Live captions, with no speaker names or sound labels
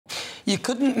You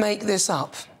couldn't make this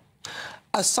up.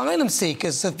 Asylum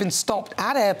seekers have been stopped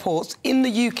at airports in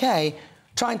the UK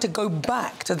trying to go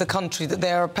back to the country that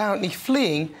they are apparently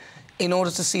fleeing in order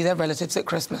to see their relatives at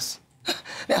Christmas.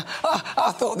 Now,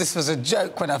 I thought this was a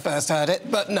joke when I first heard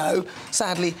it, but no,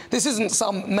 sadly, this isn't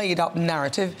some made-up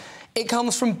narrative. It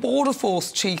comes from Border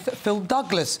Force Chief Phil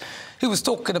Douglas, who was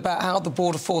talking about how the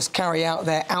Border Force carry out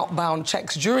their outbound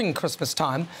checks during Christmas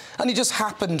time, and he just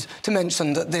happened to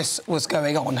mention that this was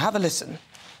going on. Have a listen.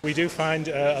 We do find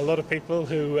a lot of people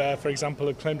who, for example,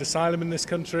 have claimed asylum in this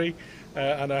country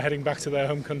and are heading back to their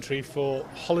home country for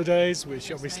holidays, which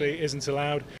obviously isn't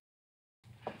allowed.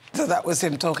 So that was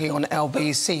him talking on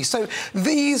LBC. So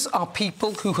these are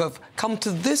people who have come to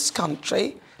this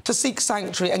country to seek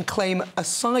sanctuary and claim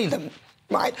asylum,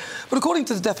 right? But according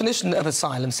to the definition of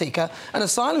asylum seeker, an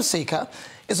asylum seeker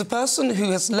is a person who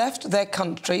has left their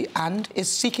country and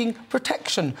is seeking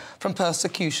protection from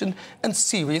persecution and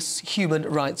serious human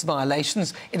rights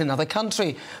violations in another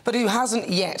country, but who hasn't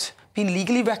yet been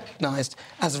legally recognised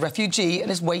as a refugee and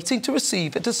is waiting to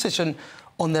receive a decision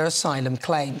on their asylum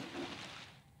claim.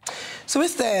 So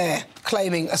if they're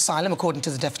claiming asylum according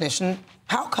to the definition,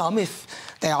 how come, if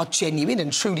they are genuine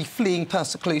and truly fleeing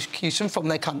persecution from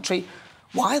their country,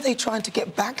 why are they trying to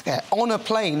get back there on a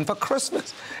plane for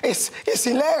Christmas? It's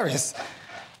hilarious.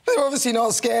 They're obviously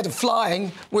not scared of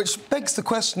flying, which begs the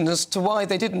question as to why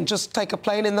they didn't just take a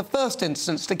plane in the first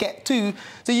instance to get to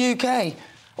the UK.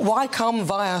 Why come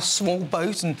via a small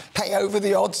boat and pay over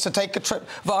the odds to take a trip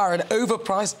via an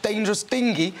overpriced, dangerous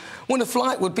dinghy when a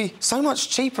flight would be so much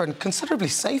cheaper and considerably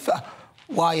safer?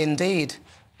 Why indeed?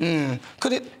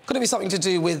 Could it be something to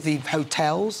do with the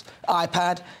hotels,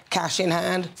 iPad, cash in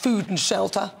hand, food and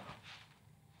shelter?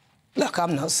 Look,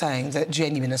 I'm not saying that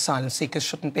genuine asylum seekers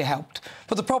shouldn't be helped,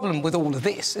 but the problem with all of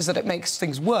this is that it makes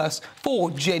things worse for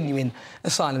genuine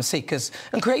asylum seekers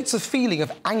and creates a feeling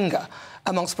of anger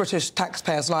amongst British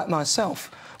taxpayers like myself,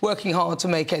 working hard to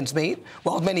make ends meet,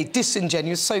 while many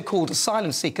disingenuous so-called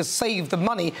asylum seekers save the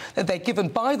money that they're given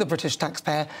by the British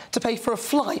taxpayer to pay for a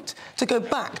flight to go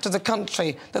back to the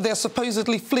country that they're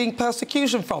supposedly fleeing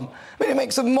persecution from. I mean, it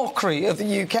makes a mockery of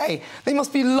the UK. They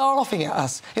must be laughing at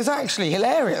us. It's actually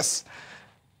hilarious.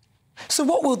 So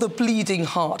what will the bleeding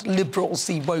heart liberals,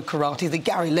 the wokerati, the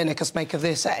Gary Linekers make of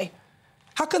this, eh?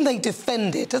 How can they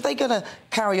defend it? Are they going to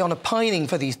carry on opining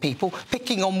for these people,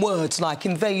 picking on words like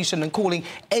invasion and calling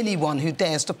anyone who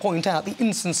dares to point out the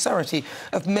insincerity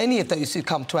of many of those who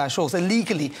come to our shores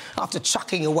illegally after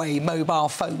chucking away mobile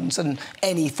phones and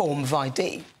any form of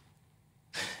ID?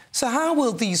 So how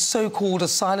will these so-called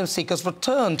asylum seekers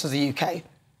return to the UK?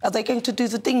 Are they going to do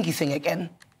the dinghy thing again?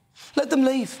 Let them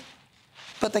leave.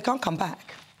 But they can't come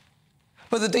back.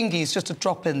 But the dinghy is just a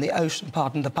drop in the ocean,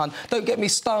 pardon the pun. Don't get me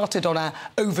started on our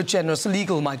over-generous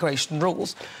legal migration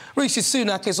rules. Rishi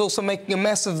Sunak is also making a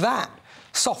mess of that,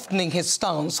 softening his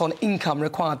stance on income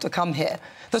required to come here.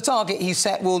 The target he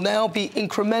set will now be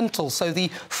incremental, so the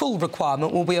full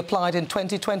requirement will be applied in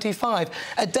 2025,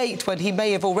 a date when he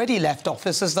may have already left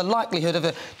office, as the likelihood of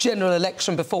a general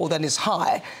election before then is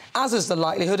high, as is the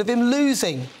likelihood of him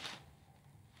losing.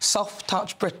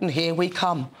 Soft-touch Britain, here we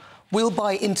come. We'll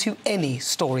buy into any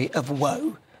story of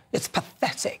woe. It's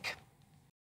pathetic.